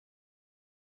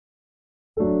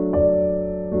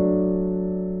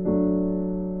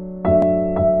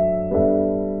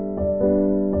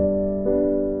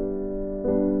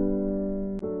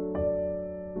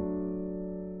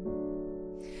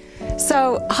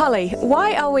So, Holly,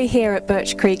 why are we here at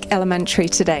Birch Creek Elementary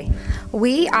today?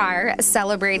 We are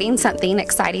celebrating something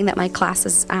exciting that my class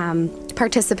has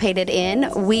participated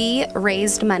in. We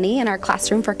raised money in our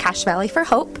classroom for Cache Valley for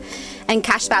Hope. And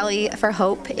Cache Valley for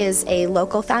Hope is a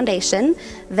local foundation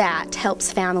that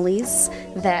helps families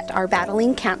that are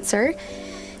battling cancer.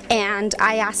 And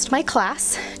I asked my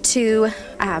class to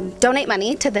donate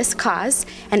money to this cause.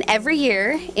 And every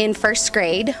year in first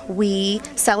grade, we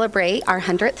celebrate our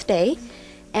 100th day.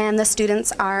 And the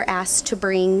students are asked to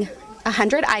bring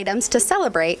 100 items to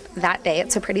celebrate that day.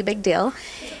 It's a pretty big deal.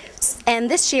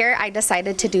 And this year I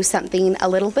decided to do something a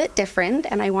little bit different,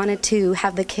 and I wanted to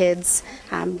have the kids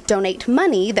donate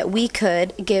money that we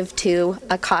could give to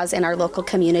a cause in our local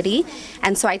community.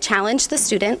 And so I challenged the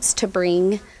students to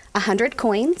bring 100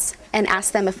 coins and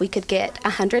asked them if we could get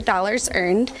 $100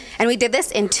 earned. And we did this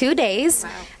in 2 days. Wow.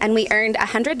 And we earned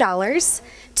 $100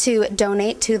 to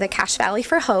donate to the Cache Valley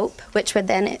for Hope, which would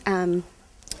then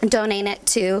donate it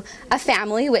to a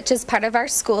family, which is part of our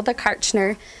school, the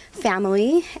Karchner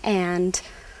family. And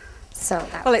so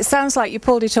well, it sounds like you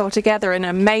pulled it all together in an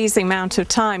amazing amount of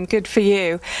time. Good for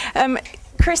you.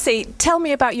 Chrissy, tell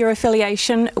me about your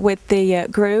affiliation with the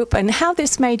group and how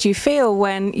this made you feel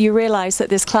when you realized that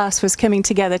this class was coming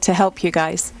together to help you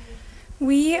guys.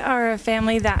 We are a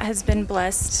family that has been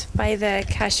blessed by the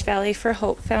Cache Valley for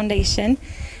Hope Foundation,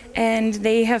 and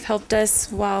they have helped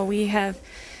us while we have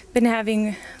been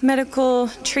having medical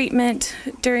treatment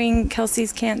during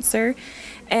Kelsey's cancer.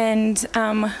 And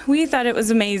we thought it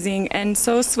was amazing and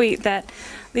so sweet that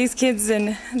these kids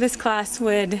in this class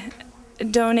would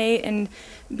donate and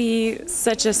be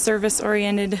such a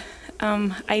service-oriented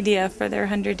idea for their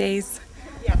 100 days.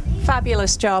 Yeah,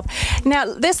 fabulous job. Now,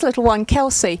 this little one,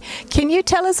 Kelsey, can you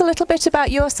tell us a little bit about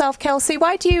yourself, Kelsey?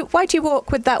 Why do you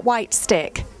walk with that white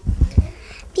stick?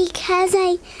 Because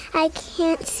I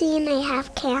can't see and I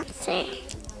have cancer.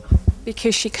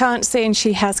 Because she can't see and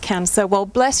she has cancer. Well,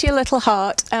 bless your little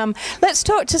heart. Let's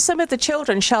talk to some of the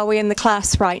children, shall we, in the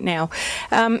class right now.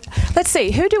 Let's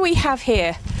see, who do we have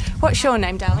here? What's your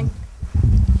name, darling?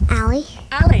 Allie.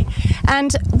 Allie.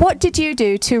 And what did you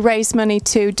do to raise money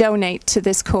to donate to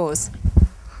this cause?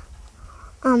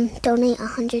 Donate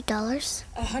 $100.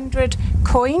 100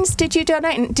 coins did you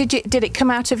donate? And did it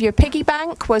come out of your piggy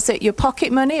bank? Was it your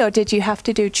pocket money, or did you have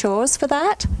to do chores for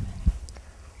that?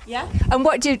 Yeah. And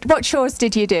what chores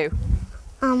did you do?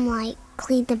 Like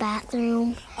clean the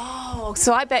bathroom. Oh,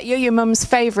 so I bet you're your mum's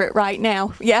favorite right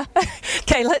now. Yeah.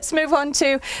 Okay, let's move on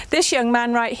to this young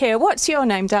man right here. What's your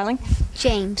name, darling?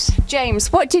 James.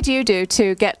 James, what did you do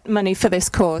to get money for this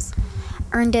cause?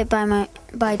 Earned it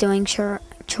by doing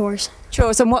chores.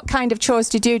 Chores, and what kind of chores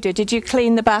did you do? Did you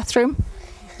clean the bathroom?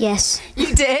 Yes.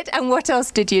 You did? And what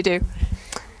else did you do?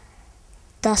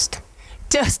 Dusted.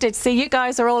 See, you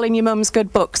guys are all in your mum's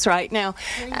good books right now.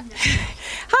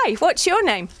 Hi, what's your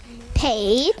name?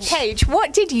 Paige. Paige,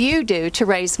 what did you do to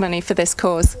raise money for this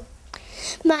cause?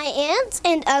 My aunts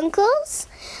and uncles,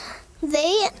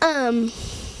 they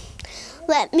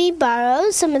let me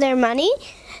borrow some of their money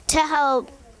to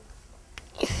help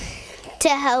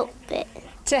it.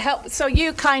 To help, so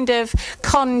you kind of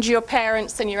conned your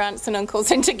parents and your aunts and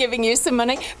uncles into giving you some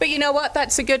money. But you know what?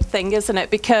 That's a good thing, isn't it?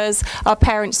 Because our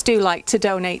parents do like to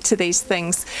donate to these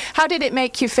things. How did it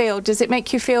make you feel? Does it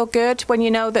make you feel good when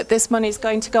you know that this money is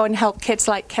going to go and help kids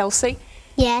like Kelsey?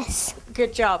 Yes.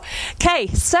 Good job. Okay,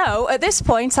 so at this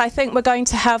point, I think we're going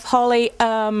to have Holly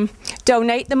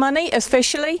donate the money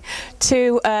officially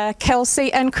to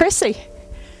Kelsey and Chrissy.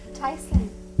 Tyson,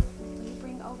 will you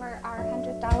bring over our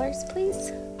 $100,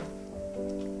 please?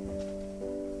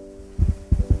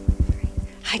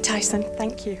 Hi, Tyson.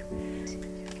 Thank you.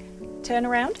 Turn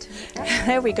around.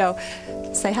 There we go.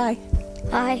 Say hi.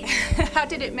 Hi. How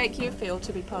did it make you feel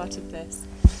to be part of this?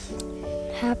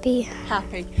 Happy.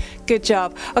 Happy. Good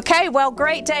job. Okay, well,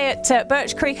 great day at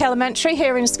Birch Creek Elementary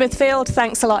here in Smithfield.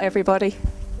 Thanks a lot, everybody.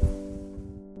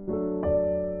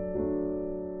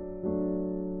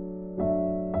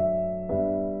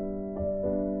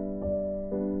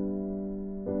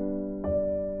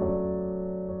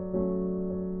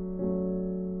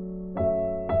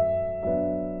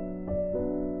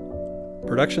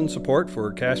 Production support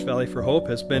for Cache Valley for Hope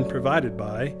has been provided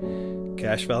by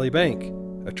Cache Valley Bank,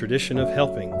 a tradition of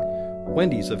helping.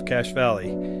 Wendy's of Cache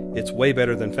Valley. It's way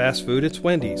better than fast food, it's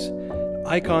Wendy's.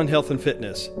 Icon Health and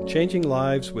Fitness, changing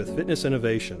lives with fitness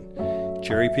innovation.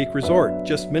 Cherry Peak Resort,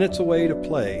 just minutes away to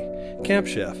play. Camp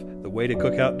Chef, the way to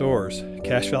cook outdoors.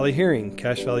 Cache Valley Hearing,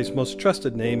 Cache Valley's most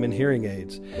trusted name in hearing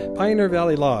aids. Pioneer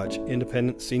Valley Lodge,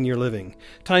 independent senior living.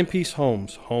 Timepiece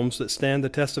Homes, homes that stand the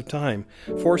test of time.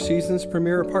 Four Seasons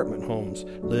premier apartment homes.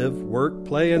 Live, work,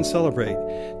 play, and celebrate.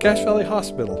 Cache Valley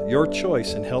Hospital, your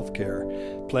choice in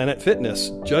healthcare. Planet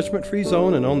Fitness, judgment-free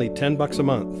zone and only $10 a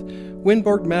month.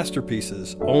 Windborg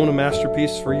Masterpieces, own a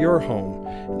masterpiece for your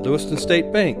home. Lewiston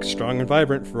State Bank, strong and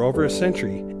vibrant for over a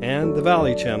century. And the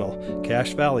Valley Channel,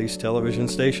 Cache Valley's television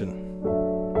station.